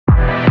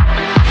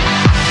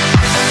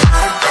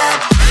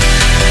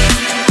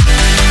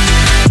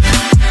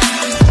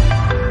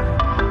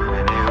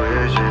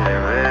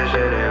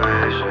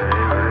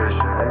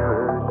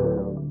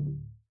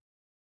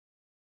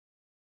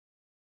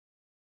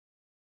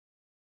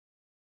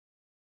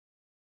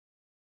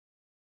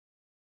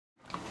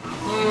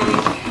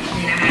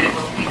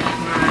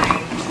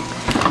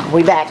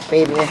We back,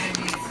 baby.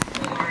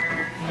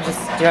 I'm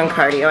just doing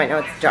cardio. I know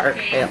it's dark.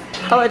 I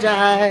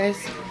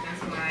apologize.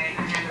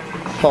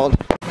 Hold.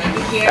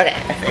 Okay,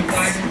 I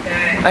fixed.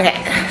 Okay,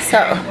 so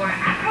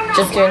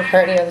just doing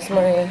cardio this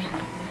morning.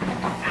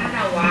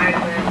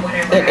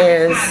 It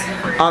is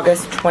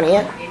August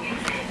 20th.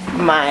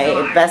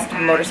 My best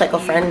motorcycle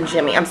friend,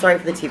 Jimmy, I'm sorry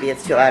for the TV,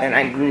 it's too loud and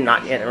I'm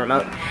not near the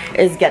remote,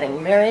 is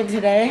getting married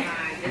today.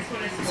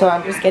 So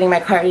I'm just getting my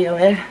cardio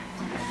in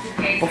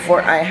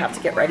before I have to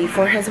get ready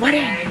for his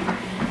wedding.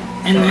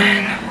 And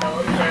then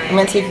I'm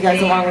gonna take you guys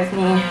along with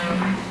me. I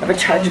have a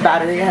charged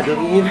battery, I had to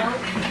leave.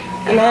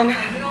 And then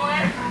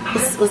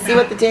we'll see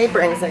what the day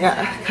brings. I got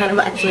kind of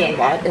actually a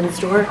lot in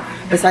store.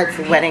 Besides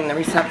the wedding, the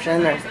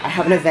reception, I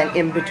have an event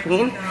in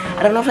between.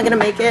 I don't know if I'm gonna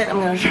make it. I'm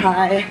gonna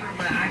try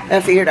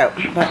and figure it out.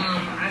 But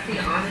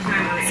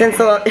since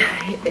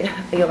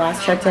you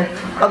last checked in,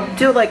 I'll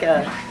do like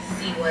a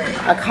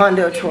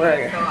condo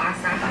tour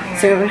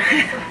soon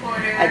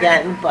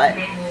again. But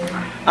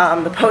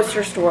the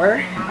poster store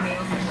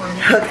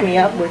hooked me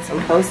up with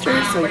some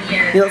posters, so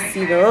you'll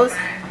see those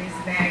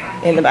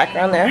in the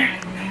background there.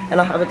 And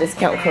I'll have a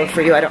discount code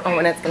for you. I don't know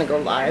when it's gonna go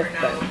live,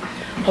 but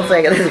hopefully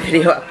I get this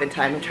video up in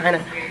time. I'm trying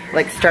to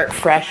like start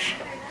fresh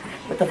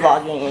with the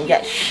vlogging and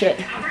get shit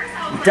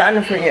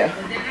done for you.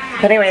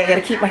 But anyway, I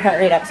gotta keep my heart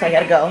rate up, so I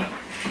gotta go.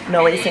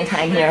 No wasting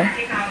time here.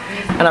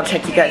 And I'll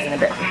check you guys in a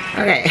bit.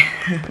 Okay.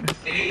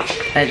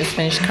 I just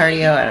finished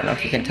cardio. I don't know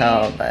if you can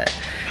tell, but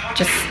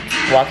just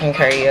walking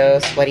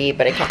cardio, sweaty,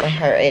 but I kept my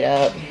heart rate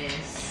up.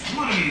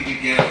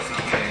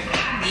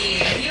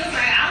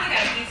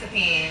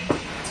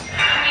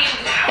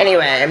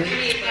 Anyway,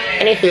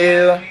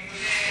 anywho,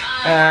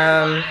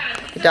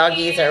 the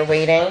doggies are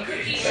waiting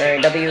for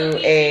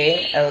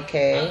WALK,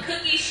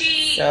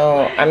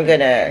 so I'm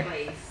gonna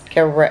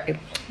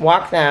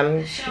walk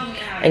them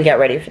and get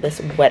ready for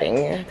this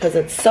wedding because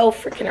it's so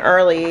freaking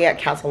early at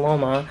Casa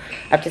Loma.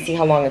 I have to see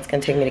how long it's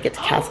gonna take me to get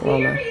to Casa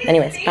Loma.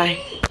 Anyways, bye.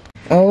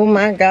 Oh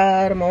my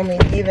God, I'm only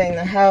leaving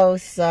the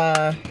house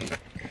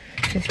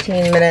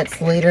 15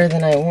 minutes later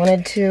than I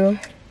wanted to.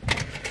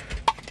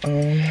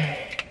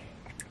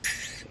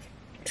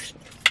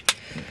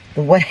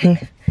 The wedding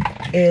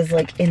is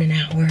like in an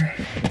hour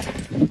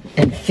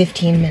and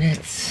 15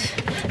 minutes.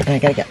 And I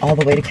gotta get all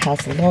the way to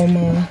Casa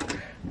Loma.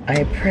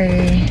 I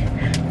pray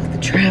that the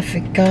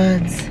traffic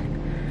gods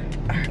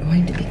are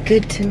going to be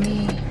good to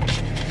me.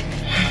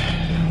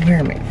 Where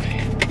am I?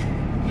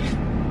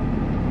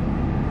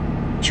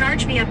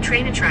 Charge me up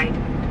Train-a-Trite.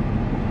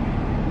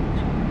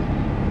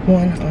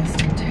 1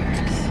 Austin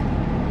Terrace.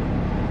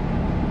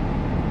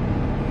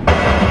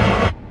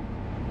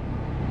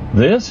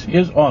 This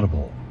is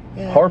Audible.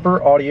 Yeah.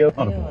 Harper Audio.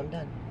 I know, I'm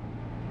done.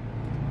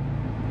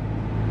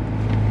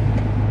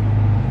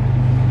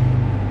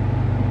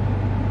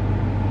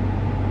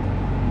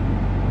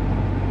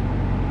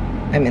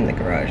 I'm in the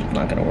garage, it's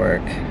not gonna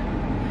work.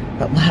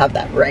 But we'll have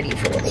that ready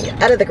for when we get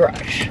out of the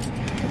garage.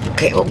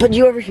 Okay, we'll put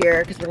you over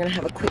here because we're gonna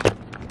have a quick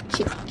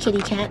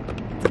chitty chat.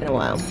 It's been a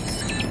while.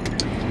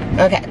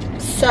 Okay,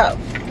 so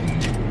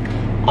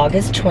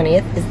August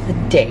 20th is the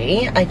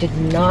day. I did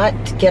not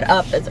get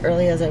up as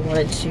early as I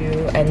wanted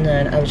to, and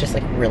then I was just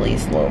like really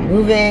slow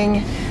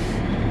moving.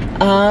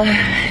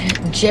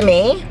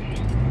 Jimmy,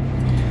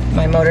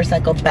 my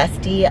motorcycle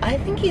bestie, I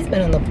think he's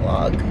been on the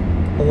vlog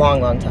a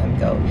long time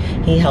ago.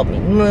 He helped me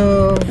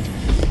move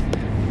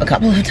a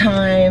couple of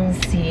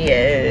times. He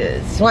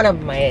is one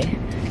of my,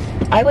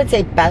 I would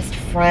say, best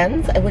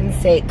friends. I wouldn't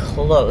say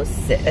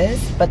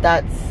closest, but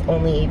that's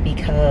only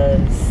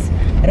because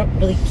I don't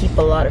really keep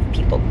a lot of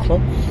people close,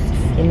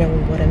 if you know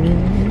what I mean.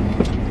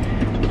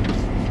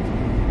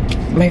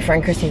 My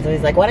friend Christine's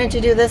always like, why don't you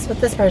do this with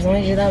this person? Why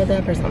don't you do that with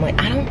that person? I'm like,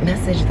 I don't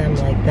message them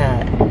like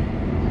that.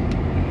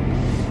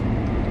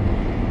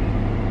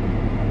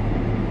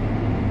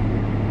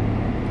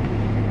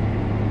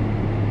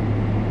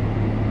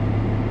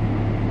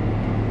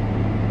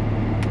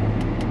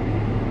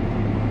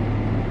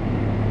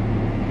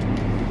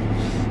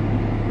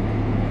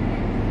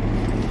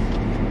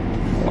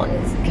 How long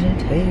is it gonna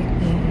take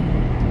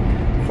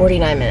me?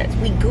 49 minutes.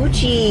 We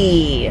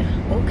Gucci.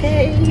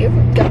 Okay, here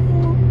we go.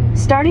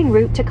 Starting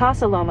route to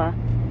Casa Loma.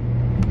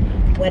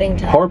 Wedding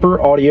time. Harper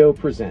Audio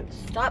presents.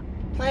 Stop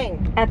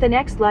playing. At the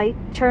next light,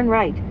 turn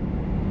right.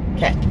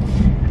 Okay.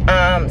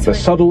 The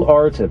subtle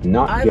art of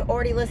not. I've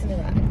already listened to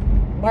that.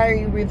 Why are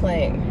you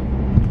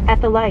replaying?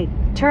 At the light,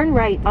 turn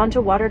right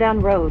onto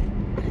Waterdown Road.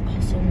 I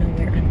also know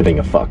where I'm Giving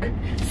a fuck.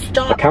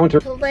 Stop A counter.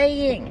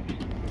 playing.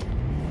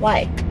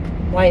 Why?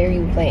 Why are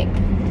you playing?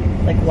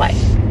 Like, why?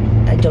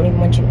 I don't even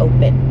want you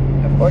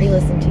open. I've already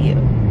listened to you.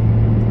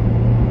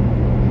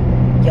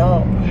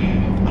 Yo,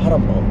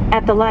 Audible.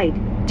 At the light,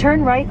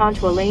 turn right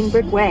onto Elaine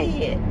Brick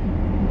Way.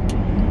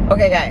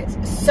 Okay, guys,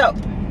 so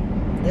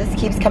this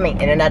keeps coming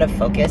in and out of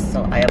focus,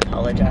 so I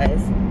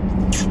apologize.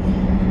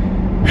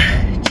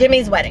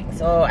 Jimmy's wedding.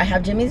 So I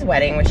have Jimmy's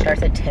wedding, which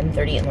starts at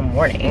 10:30 in the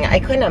morning. I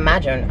couldn't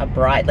imagine a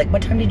bride. Like,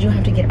 what time did you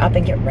have to get up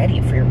and get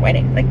ready for your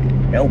wedding? Like,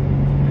 no,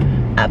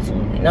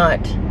 absolutely not.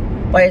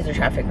 Why is there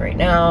traffic right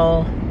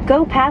now?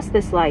 Go past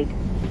this light.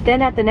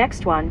 Then at the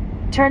next one,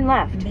 turn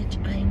left. Bitch,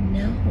 I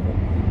know.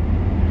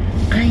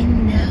 I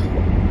know.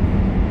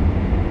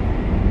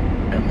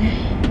 Okay.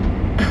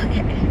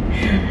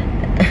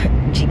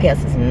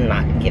 GPS is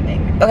not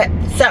giving. Okay,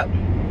 so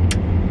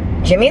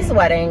Jimmy's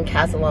wedding,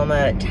 Casa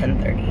Loma,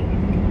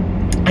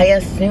 10:30. I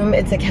assume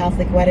it's a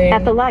Catholic wedding.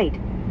 At the light,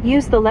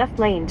 use the left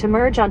lane to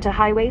merge onto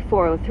Highway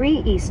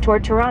 403 east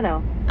toward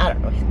Toronto. I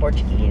don't know, he's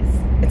Portuguese.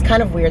 It's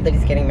kind of weird that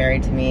he's getting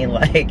married to me.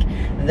 Like,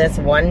 this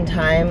one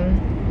time,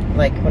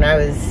 like when I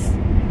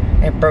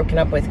had broken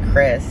up with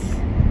Chris,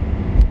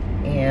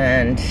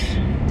 and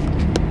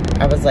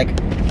I was like,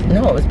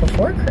 no, it was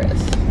before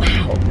Chris.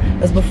 Wow.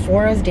 It was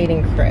before I was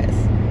dating Chris.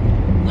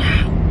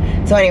 Wow.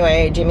 So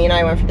anyway, Jimmy and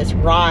I went for this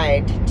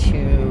ride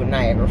to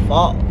Niagara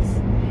Falls.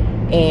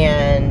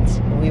 And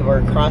we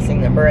were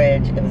crossing the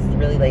bridge. It was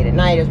really late at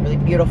night. It was really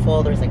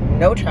beautiful. There was like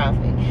no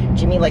traffic.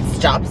 Jimmy like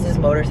stops his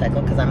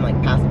motorcycle because I'm like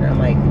passenger. I'm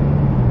like,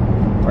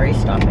 why are you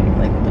stopping?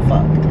 Like, what the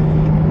fuck?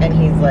 And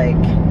he's like,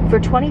 for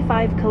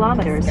 25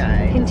 kilometers,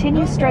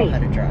 continue straight. How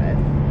to drive.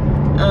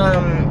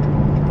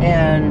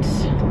 And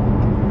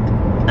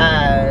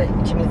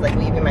Jimmy's like,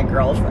 will you be my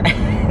girlfriend?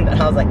 And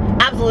I was like,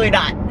 absolutely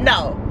not.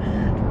 No.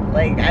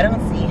 Like, I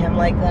don't see him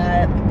like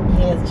that.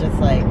 He is just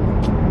like,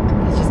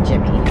 he's just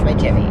Jimmy. He's my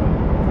Jimmy.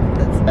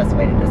 That's the best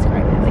way to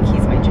describe it. Like,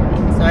 he's my Jimmy.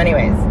 So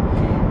anyways,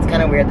 it's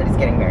kind of weird that he's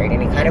getting married,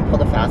 and he kind of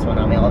pulled a fast one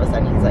on me. All of a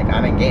sudden, he's like,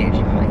 I'm engaged.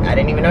 I'm like, I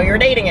didn't even know you were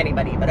dating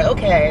anybody, but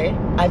okay.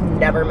 I've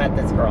never met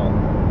this girl.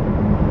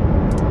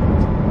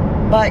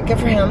 But good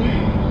for him,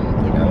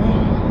 you know.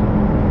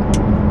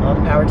 All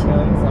the power to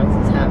him, as long as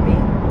he's happy.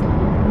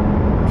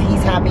 If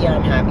he's happy,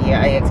 I'm happy.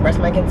 I expressed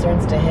my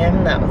concerns to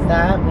him. That was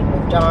that. We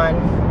moved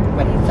on.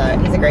 But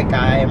he's a great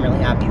guy. I'm really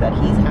happy that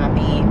he's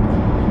happy.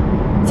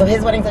 So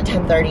his wedding's at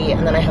 10:30,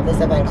 and then I have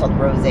this event called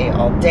Rose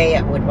All Day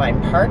at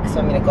Woodbine Park. So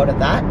I'm gonna go to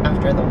that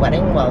after the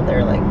wedding while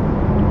they're like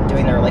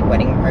doing their like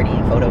wedding party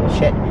photo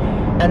shit.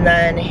 And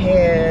then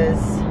his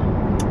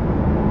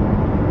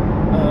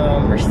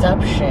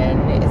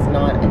reception is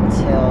not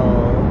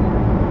until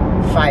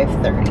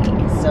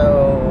 5:30.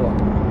 So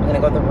I'm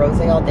gonna go to the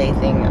Rose All Day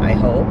thing. I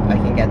hope I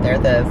can get there.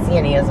 The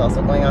CNE is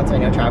also going on, so I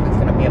know traffic's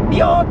gonna be a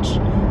biatch.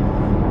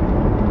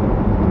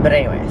 But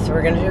anyway, so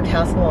we're gonna do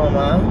Casa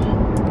Loma,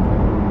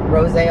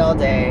 Rose All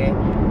Day,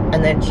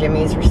 and then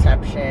Jimmy's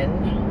reception.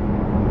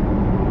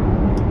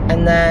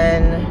 And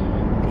then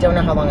I don't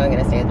know how long I'm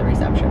gonna stay at the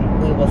reception.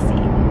 We will see.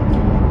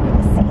 We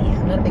will see.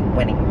 I'm not a big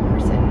wedding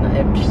person.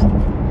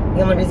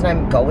 The only reason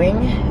I'm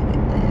going,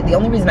 the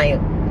only reason I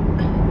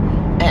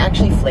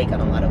actually flake on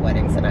a lot of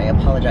weddings, and I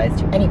apologize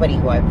to anybody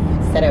who I've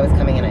said I was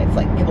coming and I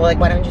flake. People are like,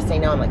 why don't you just say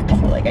no? I'm like, I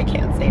feel like I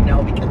can't say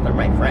no because they're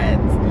my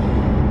friends.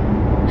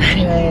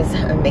 Anyways,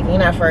 I'm making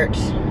an effort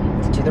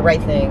to do the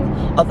right thing.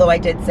 Although I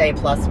did say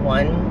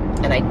 +1,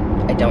 and I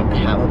don't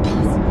have a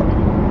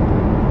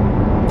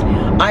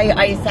 +1.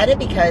 I said it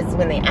because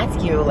when they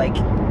ask you like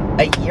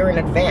a year in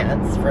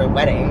advance for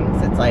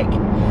weddings, it's like,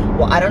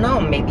 well, I don't know,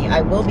 maybe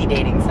I will be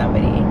dating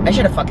somebody. I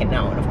should have fucking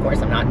known. Of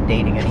course, I'm not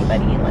dating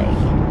anybody. Like,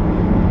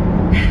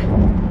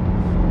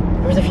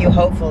 there's a few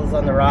hopefuls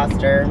on the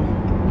roster,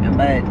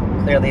 but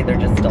clearly they're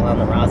just still on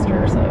the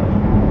roster, so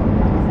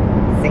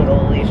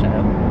single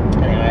Alicia.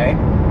 Anyway,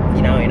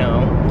 you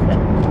know.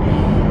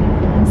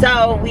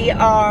 So we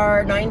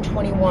are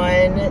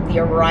 9:21. The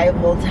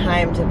arrival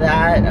time to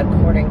that,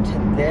 according to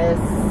this.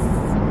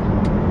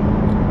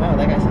 Wow,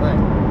 that guy's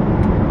flying.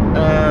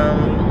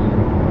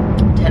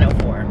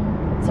 10:04.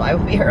 So I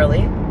will be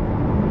early.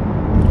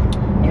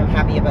 I'm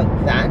happy about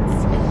that.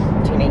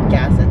 I do need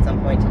gas at some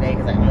point today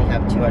because I only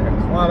have 200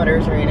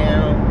 kilometers right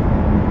now.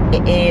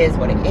 It is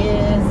what it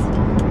is.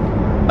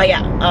 But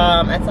yeah,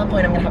 at some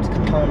point I'm gonna have to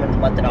come home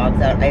and let the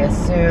dogs out. I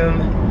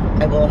assume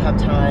I will have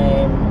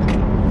time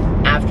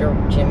after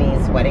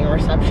Jimmy's wedding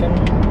reception.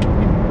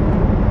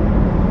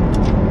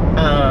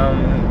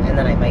 And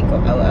then I might go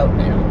out.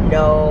 I don't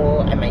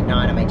know. I might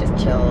not. I might just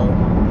chill.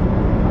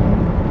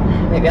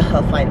 Maybe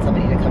I'll find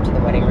somebody to come to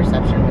the wedding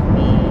reception with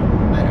me.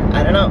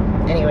 I don't know.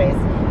 Anyways,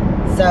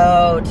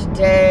 so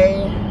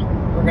today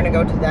we're gonna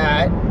go to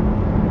that,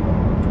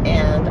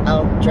 and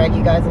I'll drag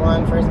you guys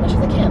along for as much as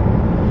I can.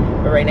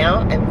 But right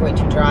now, I'm going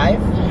to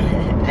drive.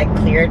 I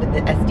cleared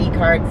the SD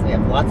cards. We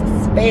have lots of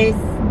space.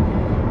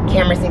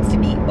 Camera seems to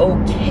be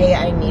okay.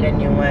 I need a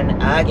new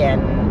one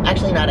again.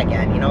 Actually, not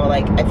again. You know,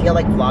 like, I feel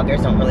like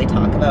vloggers don't really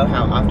talk about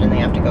how often they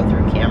have to go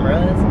through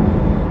cameras.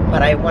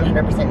 But I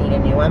 100% need a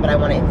new one. But I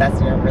want to invest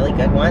in a really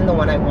good one. The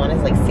one I want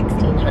is like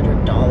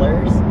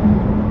 $1,600.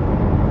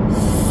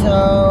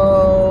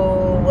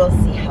 So we'll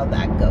see how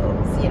that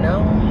goes, you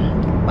know?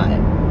 But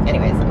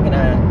anyways, I'm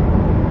gonna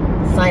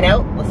sign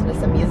out, listen to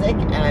some music,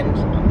 and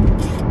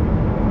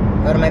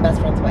go to my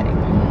best friend's wedding.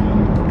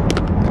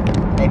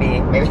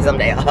 Maybe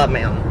someday I'll have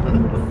my own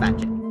fat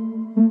chick.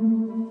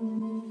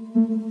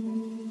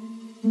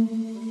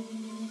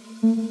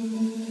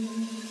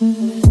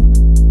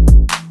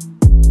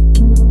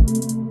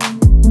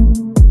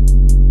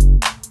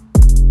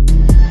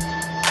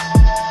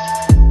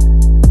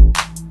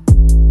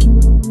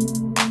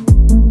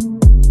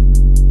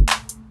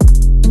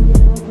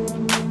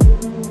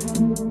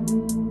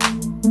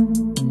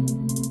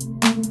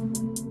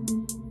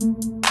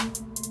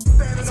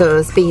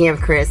 So speaking of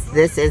Chris,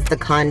 this is the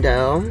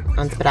condo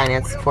on Spadina.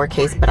 It's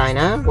 4K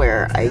Spadina,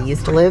 where I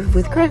used to live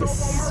with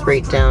Chris,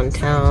 right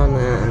downtown.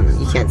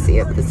 You can't see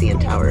it, but the CN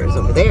Tower is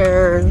over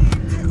there.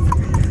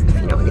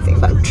 If you know anything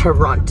about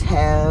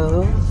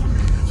Toronto.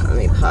 Let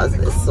me pause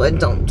this so I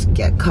don't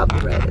get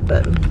copyrighted,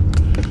 but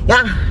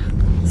yeah,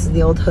 this is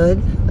the old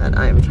hood that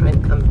I'm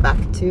trying to come back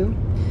to.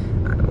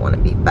 I want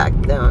to be back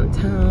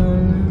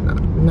downtown.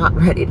 I'm not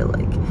ready to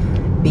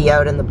like be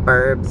out in the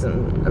burbs,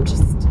 and I'm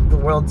just, the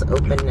world's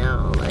open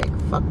now, like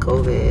fuck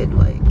COVID,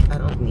 like I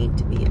don't need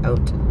to be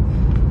out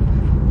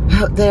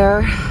there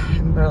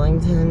in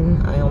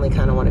Burlington. I only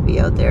kind of want to be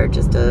out there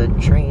just to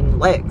train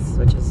legs,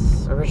 which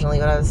is originally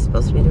what I was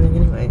supposed to be doing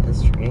anyway,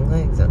 is training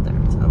legs out there.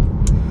 So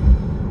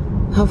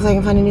hopefully I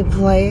can find a new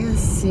place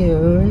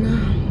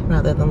soon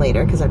rather than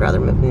later, because I'd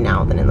rather move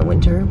now than in the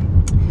winter.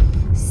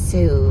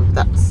 So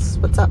that's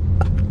what's up.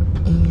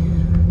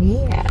 And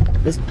yeah,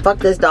 fuck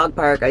this dog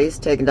park. I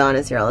used to take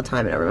Adonis here all the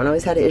time, and everyone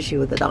always had an issue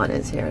with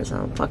Adonis here,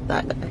 so fuck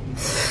that guy.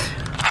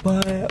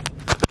 But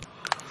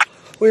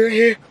we're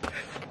here,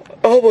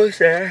 almost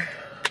there,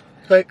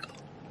 like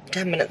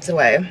 10 minutes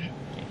away.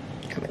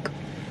 Got my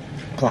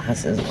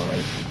glasses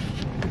on.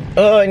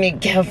 Oh, I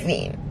need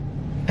caffeine.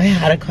 I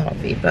had a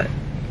coffee, but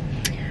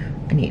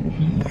I need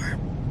more.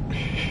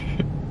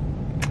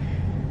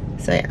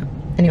 So yeah,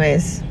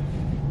 anyways,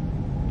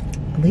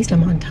 at least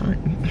I'm on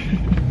time.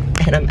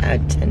 And I'm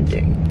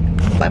attending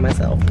by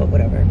myself, but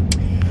whatever.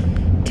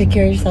 Take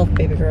care of yourself,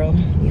 baby girl.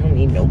 You don't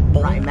need no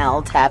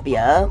Mel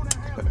Tapia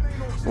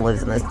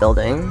lives in this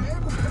building.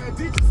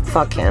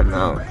 Fuck him,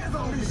 though.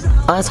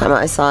 Last time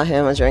I saw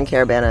him was during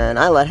Caravana, and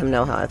I let him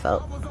know how I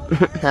felt.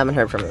 Haven't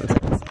heard from him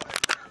since.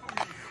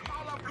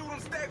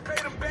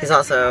 He's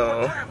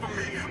also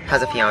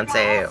has a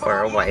fiance or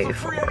a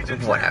wife or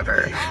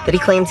whatever that he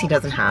claims he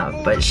doesn't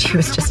have, but she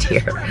was just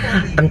here.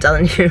 I'm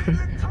telling you,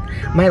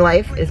 my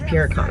life is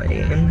pure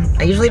comedy.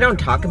 I usually don't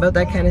talk about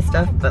that kind of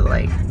stuff, but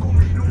like,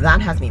 that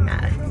has me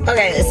mad.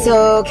 Okay,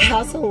 so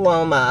Casa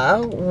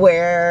Loma,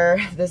 where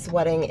this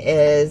wedding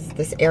is,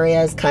 this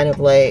area is kind of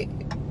like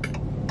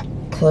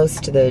close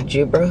to the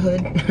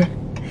Jubrahhood.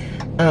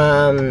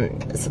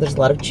 So there's a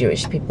lot of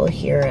Jewish people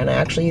here, and I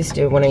actually used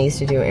to, when I used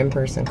to do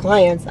in-person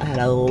clients, I had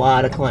a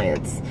lot of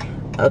clients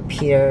up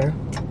here,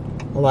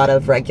 a lot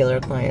of regular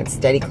clients,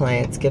 steady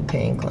clients, good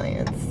paying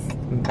clients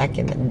back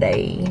in the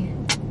day.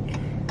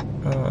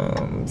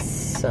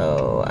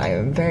 So I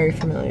am very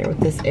familiar with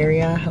this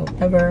area.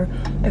 However,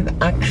 I've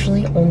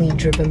actually only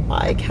driven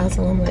by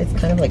Casa Loma. It's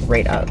kind of like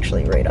right up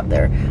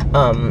there.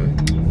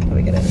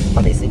 We're gonna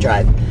obviously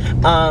drive.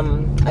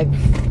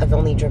 I've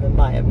only driven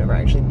by. I've never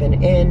actually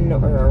been in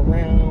or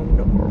around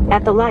or whatever.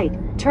 At the light,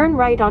 turn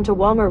right onto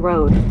Walmer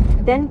Road,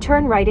 then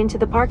turn right into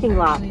the parking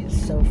lot. I'm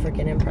so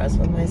freaking impressed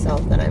with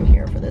myself that I'm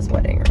here for this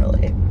wedding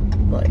early.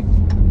 Like,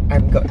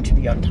 I'm going to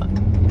be on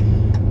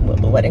time. Will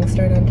the wedding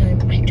start on time?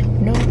 I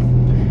don't know.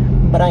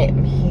 But I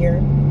am here,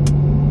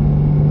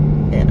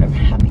 and I'm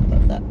happy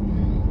about that.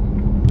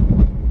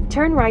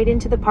 Turn right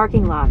into the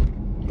parking lot,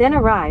 then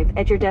arrive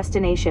at your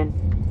destination.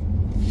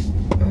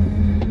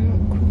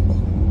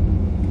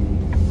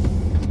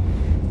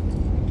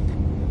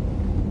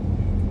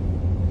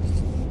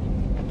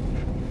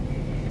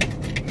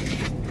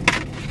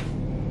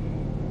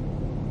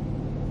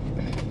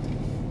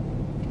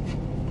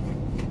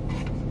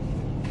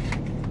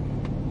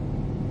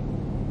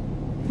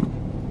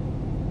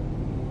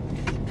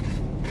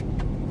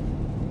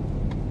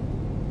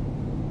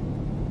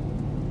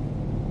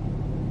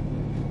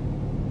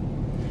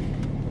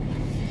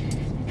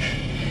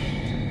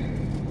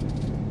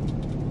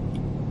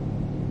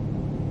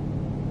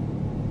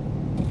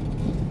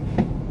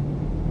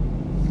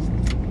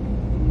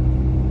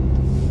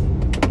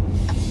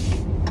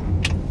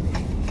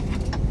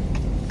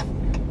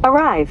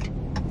 Arrived.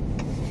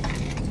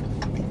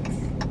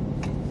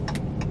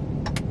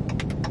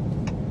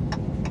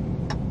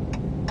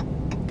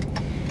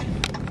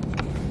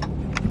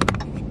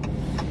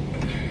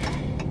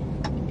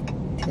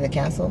 To the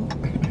castle.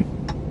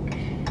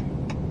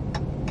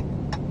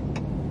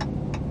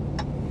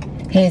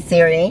 Hey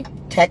Siri,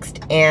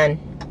 text Anne.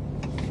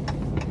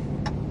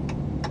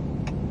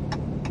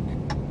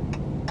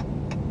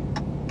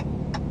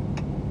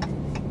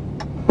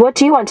 What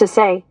do you want to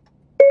say?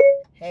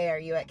 Hey, are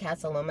you at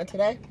Casa Loma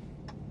today?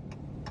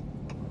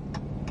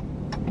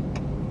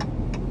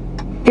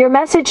 Your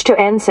message to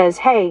N says,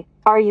 hey,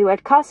 are you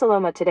at Casa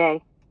Loma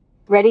today?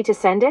 Ready to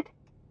send it?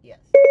 Yes.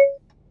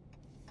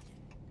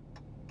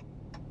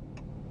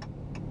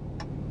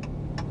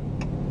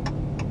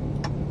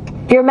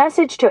 Your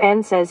message to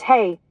N says,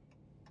 hey.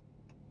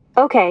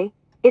 Okay,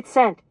 it's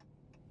sent.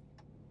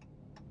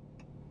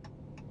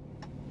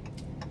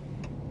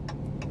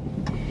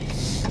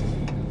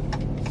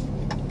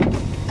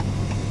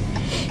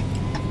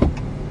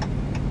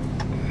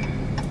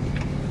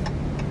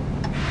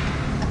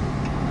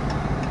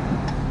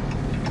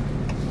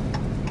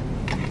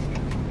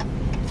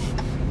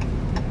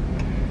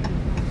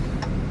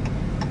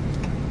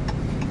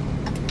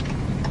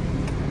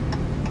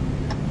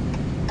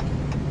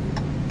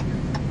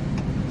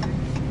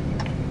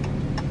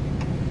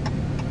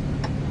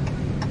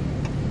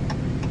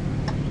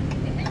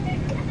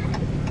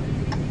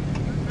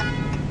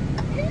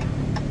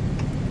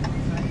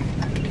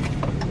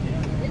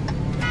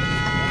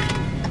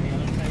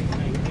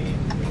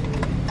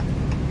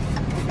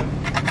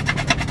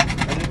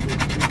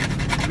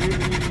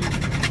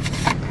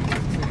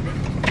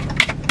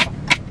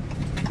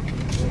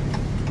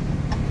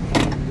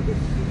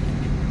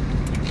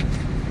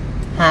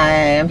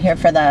 I'm here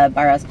for the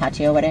Barros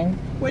Patio wedding.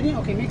 Wedding,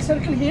 okay, make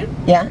circle here.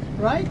 Yeah?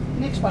 Right,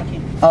 next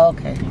parking. Oh,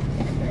 okay.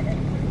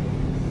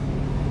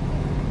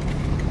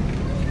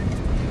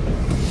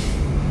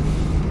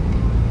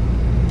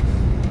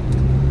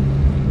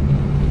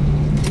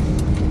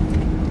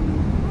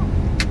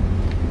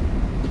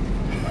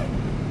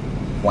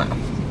 Wow.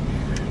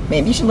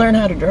 Maybe you should learn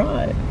how to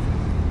drive.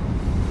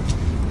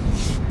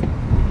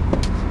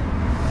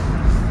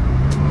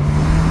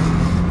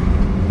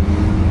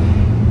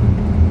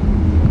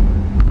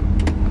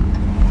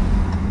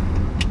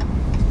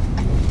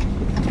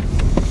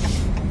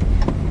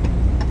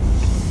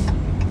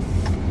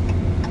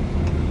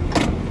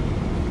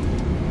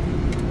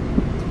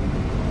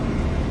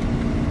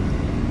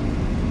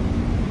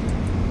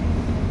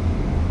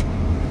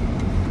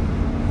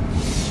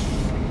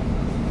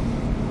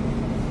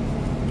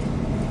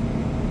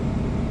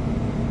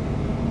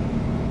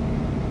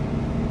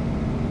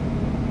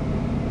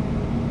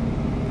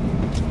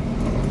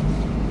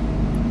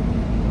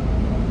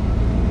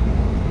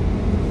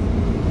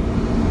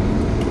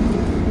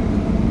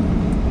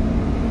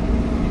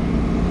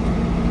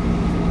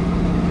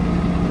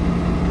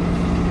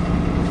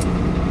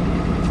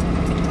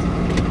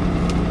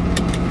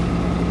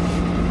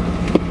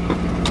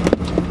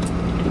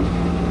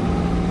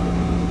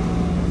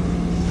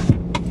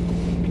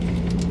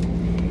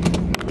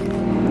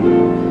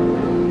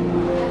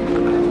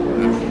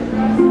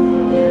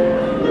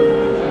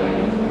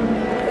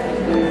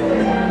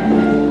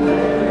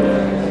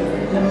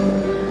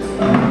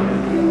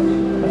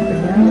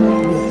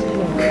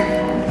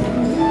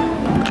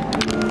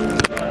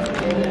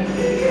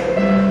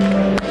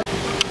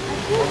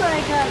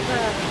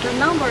 The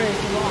number is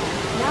wrong.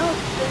 Now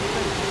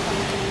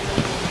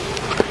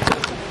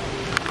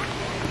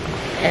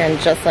And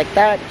just like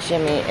that,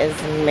 Jimmy is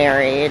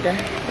married.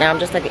 Now I'm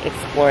just like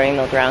exploring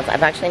the grounds.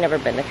 I've actually never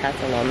been to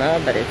Casa Loma,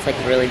 but it's like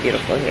really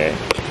beautiful here.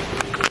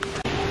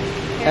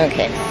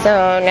 Okay,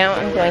 so now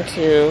I'm going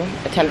to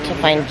attempt to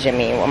find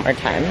Jimmy one more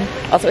time.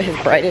 Also, his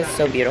bride is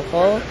so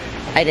beautiful.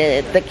 I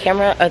did the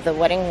camera, or the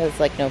wedding was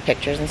like no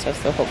pictures and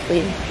stuff, so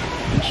hopefully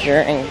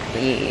during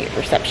the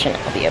reception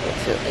I'll be able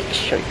to like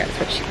show you guys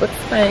what she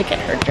looks like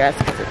and her dress,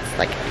 because it's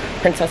like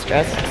princess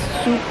dress.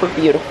 It's super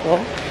beautiful.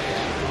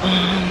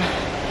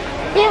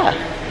 Yeah,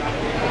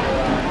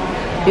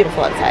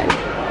 beautiful outside.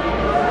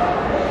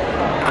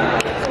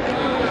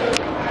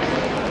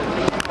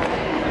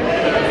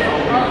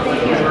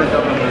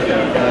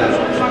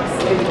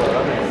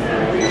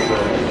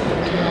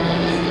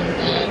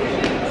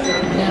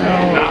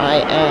 Now I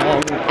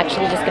am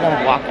actually just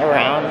gonna walk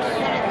around.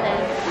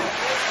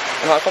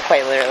 I'm also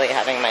quite literally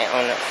having my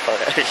own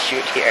photo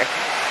shoot here,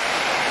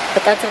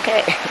 but that's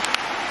okay,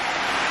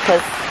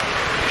 because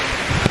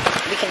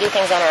we can do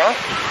things on our own.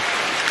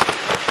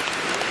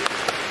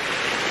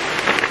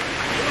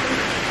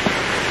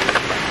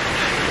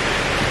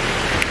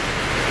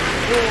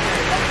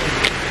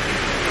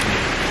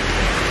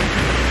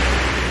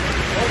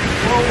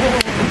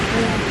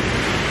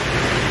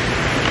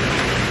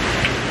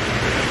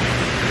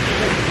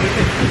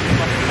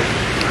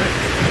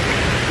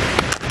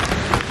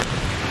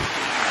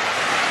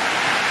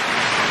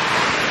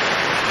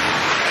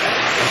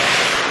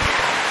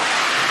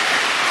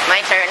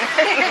 My turn.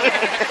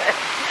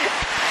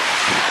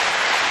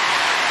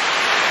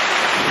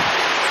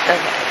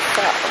 Okay,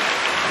 so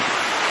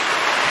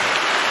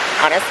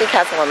honestly,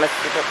 Casa Loma is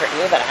super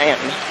pretty, but I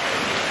am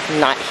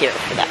not here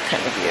for that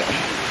kind of view.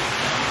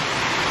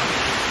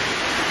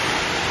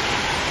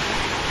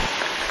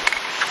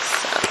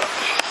 So,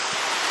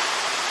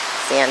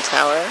 Sand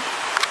Tower,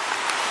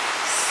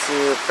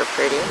 super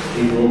pretty.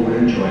 People would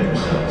enjoy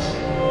themselves.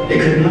 It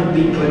could not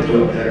be put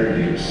to a better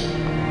use.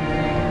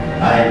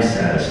 I am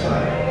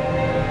satisfied.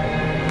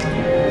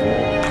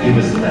 He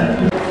was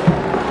that.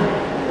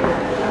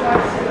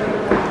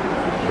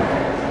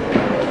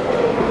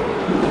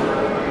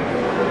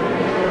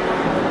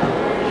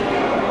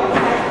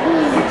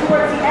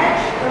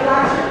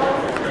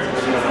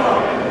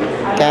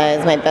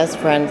 Guys, my best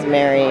friend's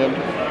married.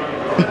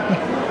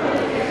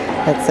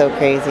 That's so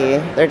crazy.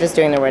 They're just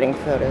doing their wedding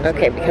photos.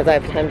 Okay, because I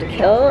have time to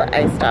kill,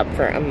 I stopped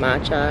for a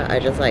matcha. I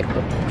just like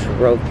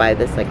drove by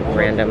this like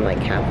random like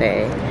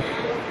cafe.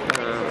 It's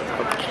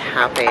called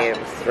Cafe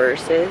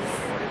Versus.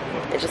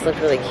 It just looked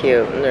really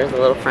cute. And there's a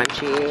little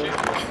Frenchie I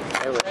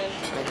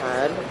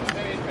had.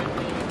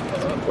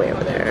 It's way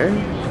over there.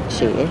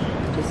 She. Do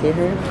you see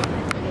her?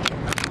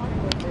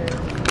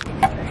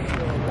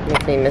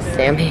 Makes me miss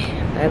Sammy.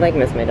 I like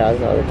miss my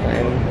dogs all the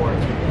time.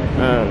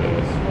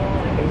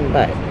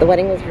 But the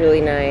wedding was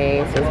really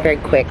nice. It was very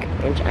quick,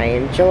 which I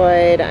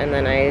enjoyed. And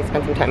then I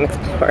spent some time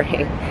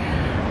exploring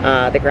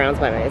the grounds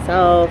by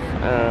myself.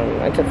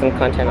 I took some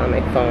content on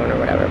my phone or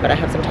whatever, but I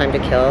have some time to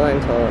kill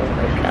until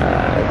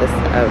like this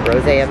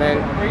rosé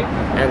event,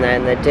 and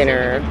then the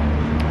dinner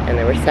and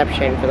the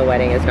reception for the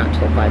wedding is not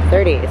till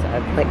 5:30, so I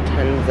have like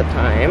tons of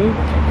time.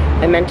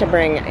 I meant to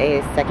bring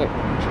a second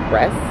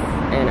dress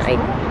and I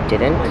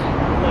didn't.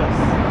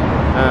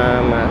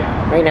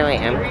 Right now I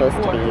am close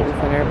to the Eaton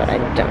Center, but I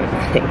don't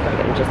think I'm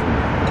gonna just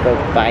go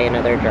buy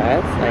another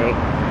dress. Like,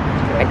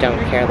 I don't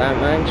care that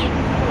much.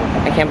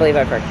 I can't believe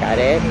I forgot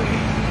it.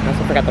 I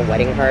also forgot the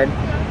wedding card.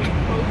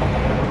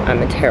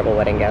 I'm a terrible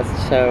wedding guest,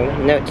 so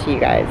note to you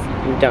guys,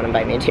 don't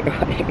invite me to your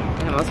wedding.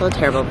 I'm also a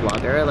terrible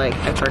vlogger. Like,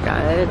 I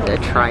forgot a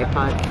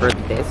tripod for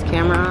this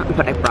camera,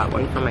 but I brought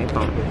one for my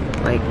phone.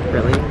 Like,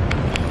 really? So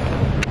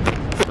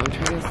I'm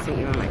trying to see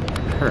in my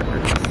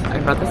purse. I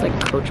brought this like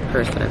Coach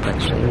purse that I've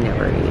actually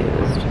never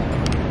used.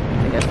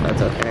 I guess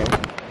that's okay.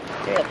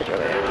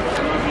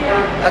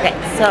 Okay,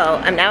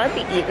 so I'm now at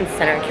the Eaton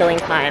Center killing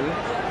time.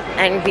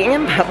 And being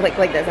in public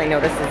like this, I know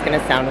this is gonna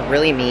sound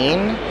really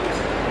mean,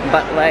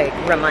 but like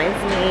reminds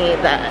me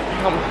that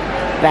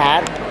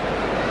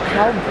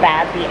how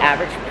bad the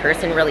average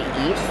person really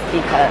eats,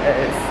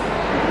 because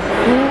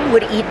who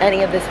would eat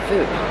any of this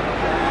food?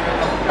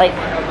 Like,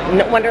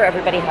 no wonder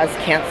everybody has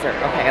cancer.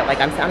 Okay,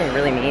 like I'm sounding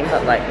really mean,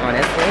 but like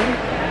honestly,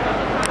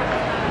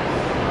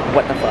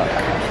 what the fuck?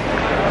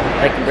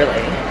 Like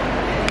really?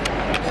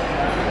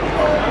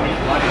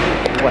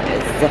 What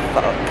is the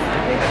fuck?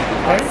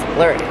 That's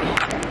blurry.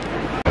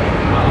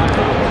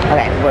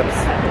 Okay, whoops,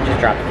 just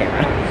dropped the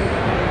camera.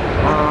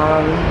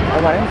 I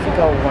wanted to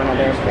go one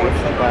other place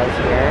like while I was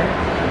here.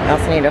 I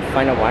also need to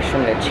find a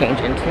washroom to change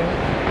into.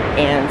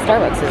 And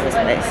Starbucks is this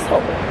way, so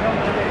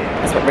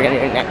that's what we're gonna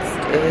do next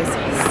is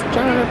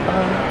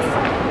Starbucks.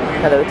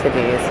 Hello,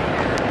 Titties.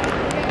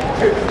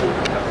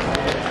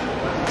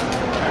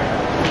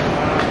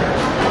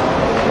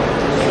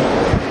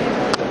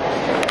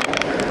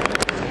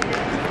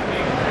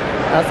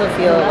 I also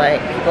feel like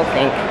people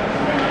think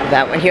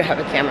that when you have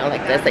a camera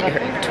like this that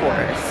you're a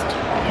tourist.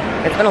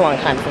 It's been a long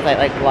time since I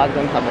like vlogged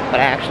in public, but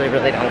I actually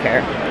really don't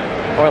care.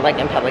 Or like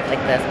in public like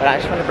this, but I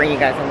just want to bring you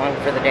guys along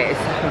for the day, so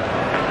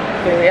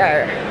here we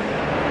are.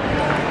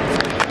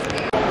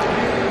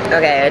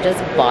 Okay, I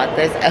just bought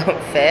this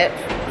outfit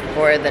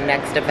for the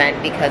next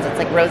event because it's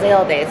like rosé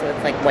all day, so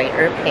it's like white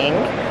or pink.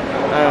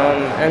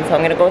 And so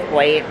I'm gonna go with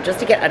white just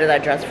to get out of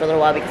that dress for a little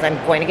while, because I'm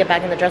going to get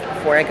back in the dress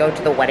before I go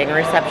to the wedding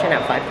reception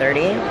at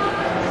 5:30.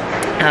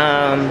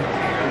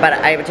 But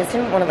I just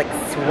didn't want to like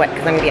sweat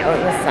because I'm gonna be out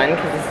in the sun,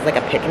 because this is like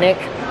a picnic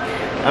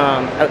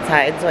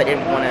outside, so I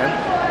didn't want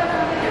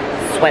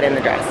to sweat in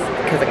the dress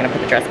because I'm gonna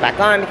put the dress back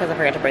on because I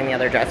forgot to bring the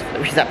other dress for the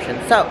reception.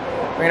 So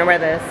we're gonna wear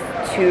this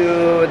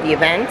to the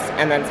event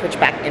and then switch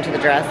back into the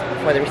dress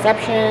for the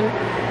reception.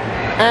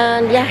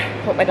 And yeah,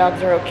 hope my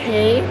dogs are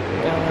okay.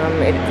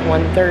 It's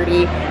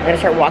 1:30. I'm gonna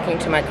start walking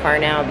to my car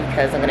now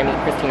because I'm gonna meet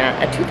Christina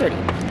at 2:30.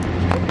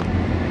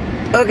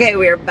 Okay,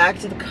 we are back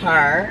to the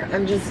car.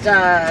 I'm just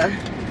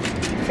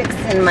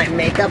fixing my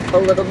makeup a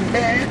little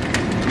bit.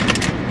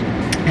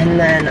 And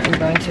then I'm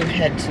going to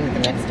head to the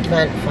next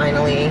event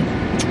finally.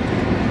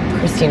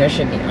 Christina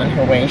should be on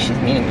her way. She's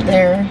meeting me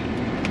there.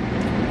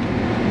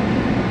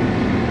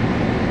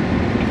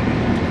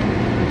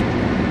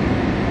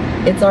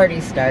 It's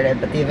already started,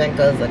 but the event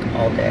goes like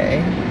all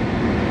day.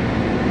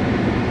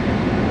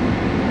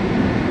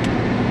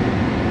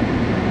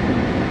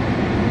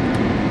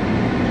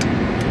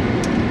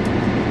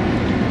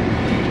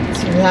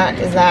 So that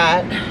is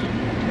that.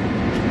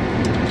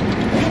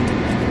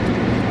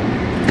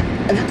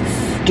 And that's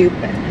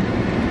stupid.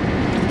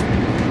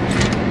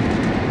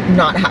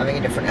 Not having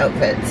a different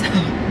outfit, so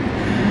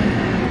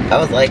I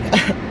was like,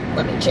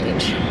 let me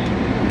change.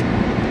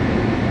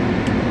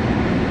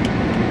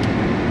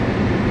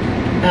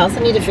 I also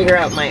need to figure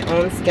out my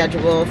own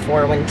schedule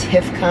for when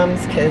Tiff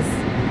comes, because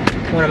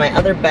one of my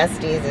other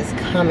besties is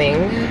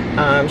coming.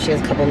 She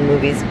has a couple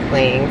movies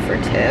playing for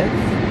Tiff.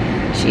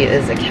 She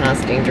is a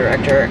casting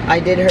director. I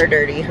did her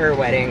dirty, her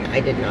wedding. I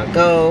did not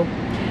go.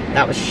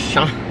 That was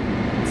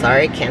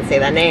sorry, can't say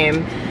that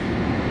name.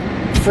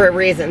 For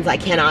reasons I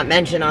cannot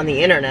mention on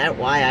the internet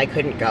why I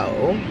couldn't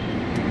go.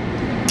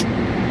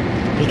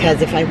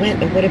 Because if I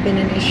went, it would have been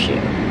an issue.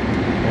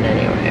 But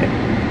anyway.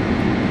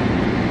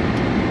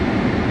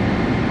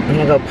 I'm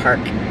gonna go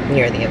park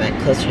near the event,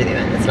 closer to the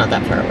event. It's not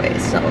that far away,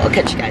 so I'll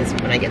catch you guys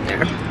when I get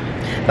there.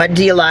 But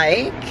do you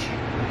like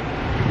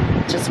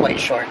just white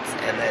shorts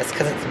and this?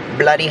 Because it's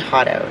bloody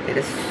hot out. It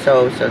is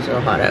so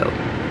hot out.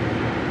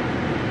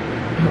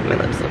 I hope my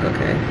lips look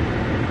okay.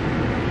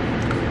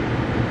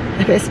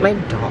 I miss my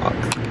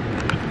dogs.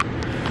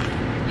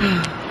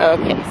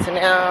 Okay, so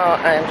now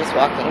I'm just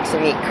walking to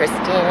meet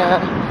Christina.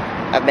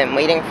 I've been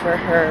waiting for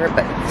her,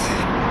 but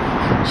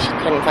she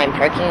couldn't find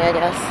parking, I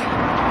guess.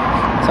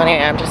 So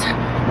anyway, I'm just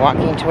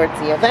walking towards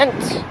the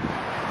event.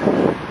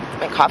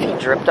 My coffee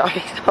dripped on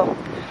me, so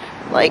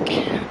like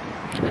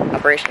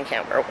Operation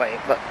Can't Wear White,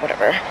 but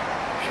whatever.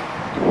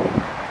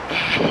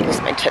 At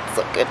least my tits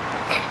look good,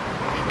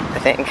 I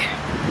think.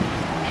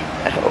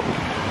 I hope.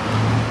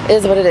 It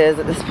is what it is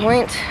at this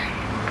point.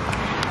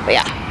 But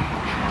yeah,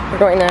 we're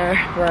going there.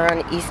 We're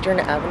on Eastern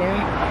Avenue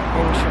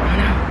in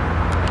Toronto.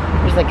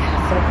 There's like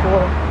some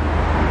cool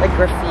like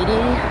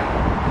graffiti,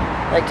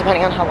 like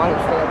depending on how long you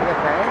stay at the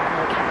event.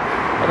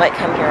 I might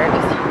come here and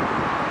just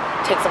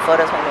take some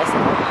photos by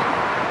myself.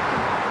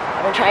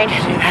 I've been trying to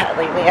do that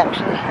lately,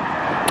 actually.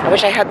 I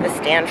wish I had the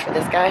stand for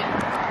this guy,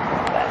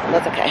 but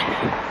that's okay.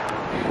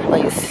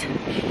 Please.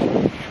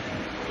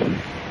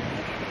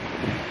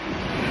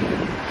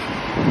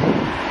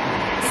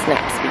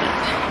 Snap speed.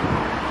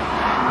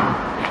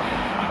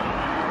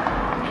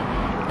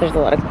 There's a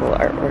lot of cool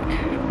artwork.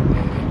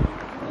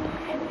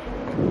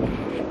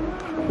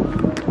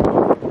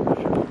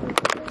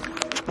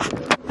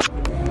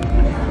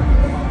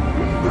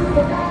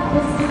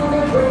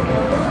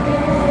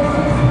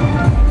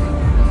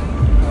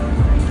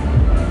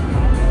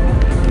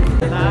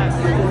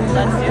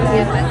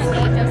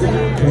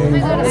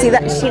 See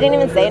that? She didn't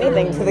even say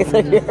anything to the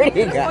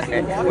security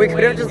guy. We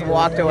could have just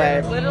walked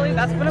away. Literally,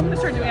 that's what I'm gonna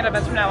start doing at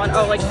events from now on.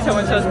 Oh, like so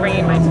and so's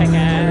bringing my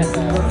ticket.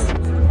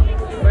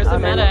 Where's the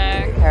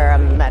medic?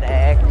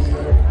 Paramedic.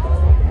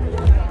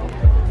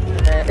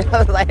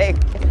 Like,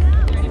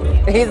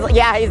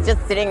 he's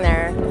just sitting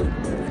there.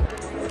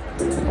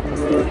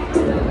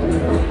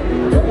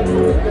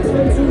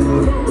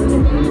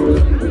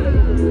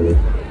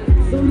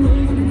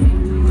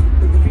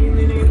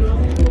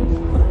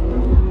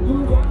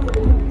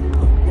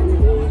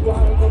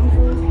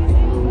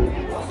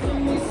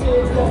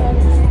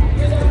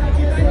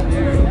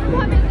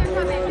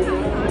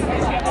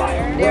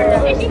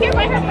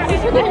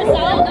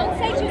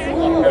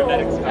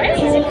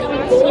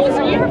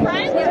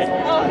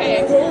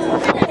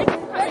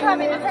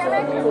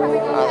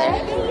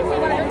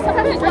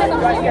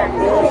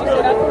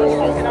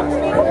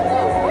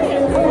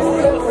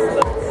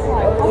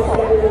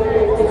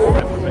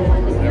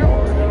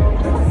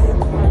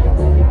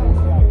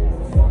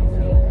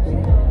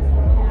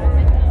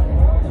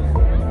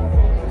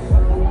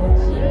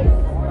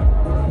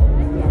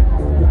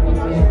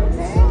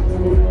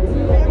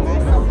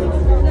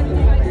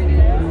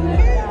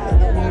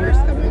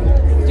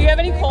 Do you have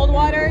any cold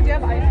water? Do you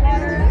have ice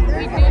water?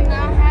 We do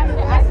not have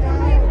the ice water.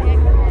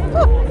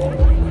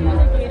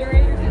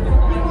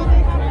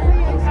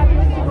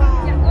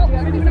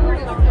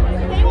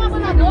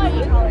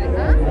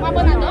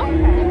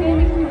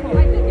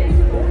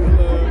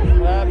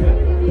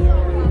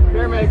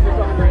 Paramedics are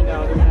coming right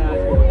now. They're going to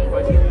ask you a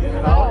question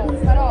about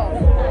it.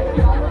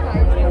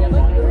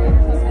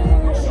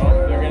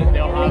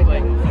 They'll have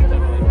like some type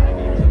of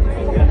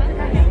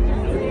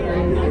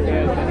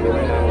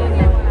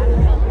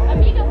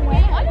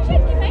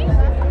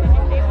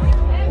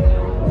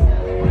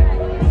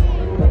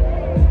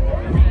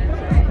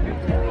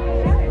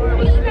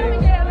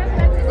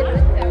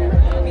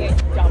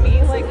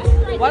Dummy, like,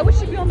 why would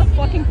she be on the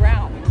fucking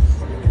ground?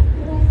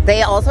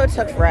 They also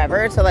took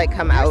forever to like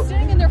come out. They're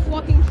sitting in their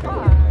fucking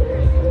truck.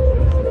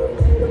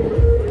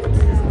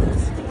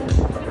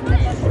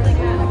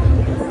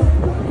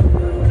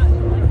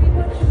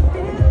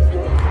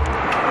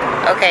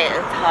 Okay,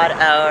 it's hot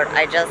out.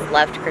 I just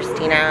left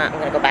Christina. I'm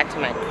gonna go back to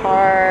my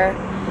car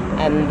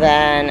and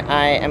then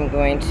I am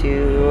going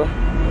to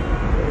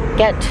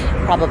get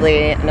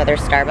probably another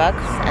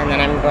Starbucks and then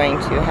I'm going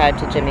to head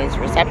to Jimmy's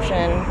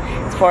reception.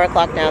 It's 4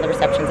 o'clock now. The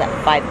reception's at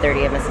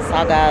 5:30 in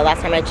Mississauga.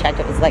 Last time I checked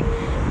it was like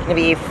gonna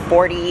be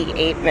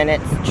 48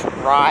 minutes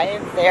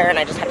drive there and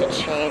I just have to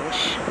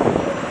change.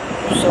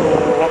 So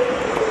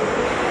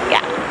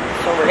yeah,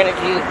 so we're gonna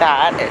do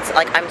that. It's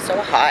like I'm so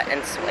hot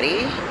and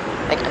sweaty.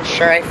 Like I'm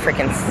sure I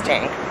freaking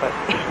stink, but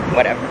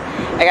whatever.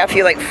 I got a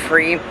few like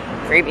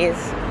freebies,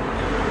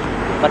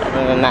 but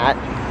other than that,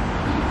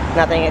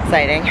 nothing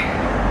exciting.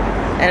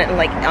 And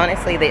like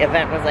honestly, the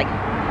event was like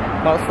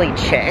mostly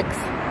chicks.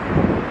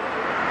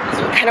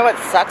 So kind of what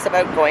sucks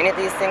about going to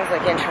these things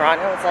like in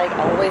Toronto, it's like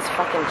always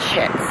fucking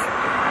chicks.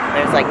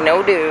 There's like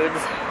no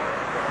dudes.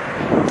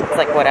 It's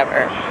like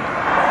whatever.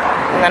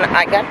 And then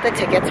I got the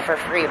tickets for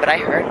free, but I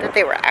heard that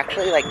they were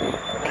actually like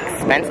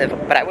expensive,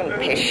 but I wouldn't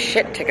pay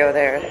shit to go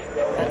there.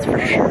 That's for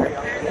sure.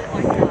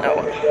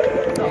 No.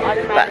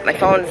 But my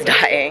phone's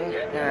dying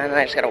and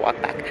I just gotta walk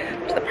back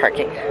to the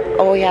parking.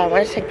 Oh yeah, I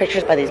want to take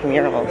pictures by these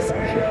murals.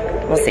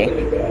 We'll see.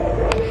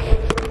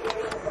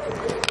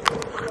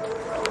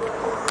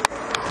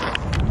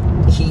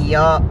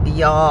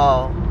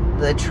 Y'all,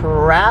 the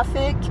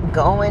traffic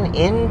going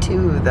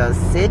into the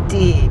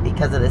city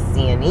because of the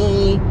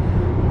CNE.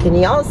 Can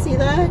y'all see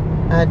that?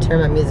 I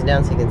turn my music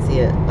down so you can see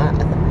it.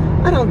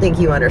 I don't think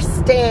you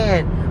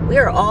understand. We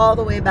are all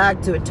the way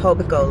back to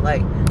Etobicoke,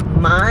 like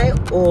my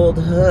old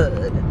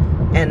hood,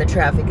 and the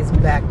traffic is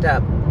backed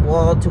up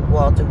wall to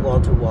wall to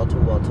wall to wall to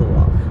wall to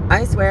wall.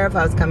 I swear if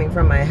I was coming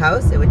from my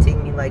house, it would take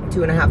me like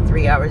 2.5,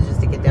 3 hours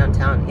just to get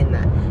downtown in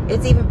that.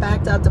 It's even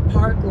backed out to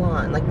Park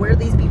Lawn. Like where do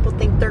these people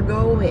think they're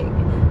going?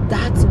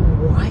 That's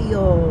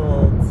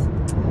wild.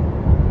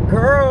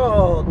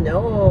 Girl,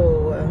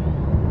 no.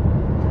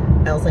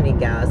 I also need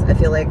gas. I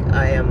feel like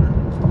I am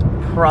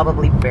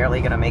probably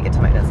barely gonna make it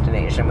to my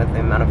destination with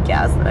the amount of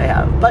gas that I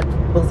have, but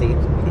we'll see.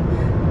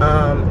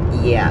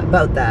 Yeah,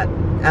 about that,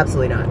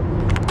 absolutely not.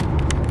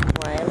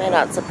 Why am I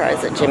not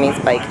surprised that Jimmy's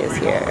bike is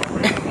here?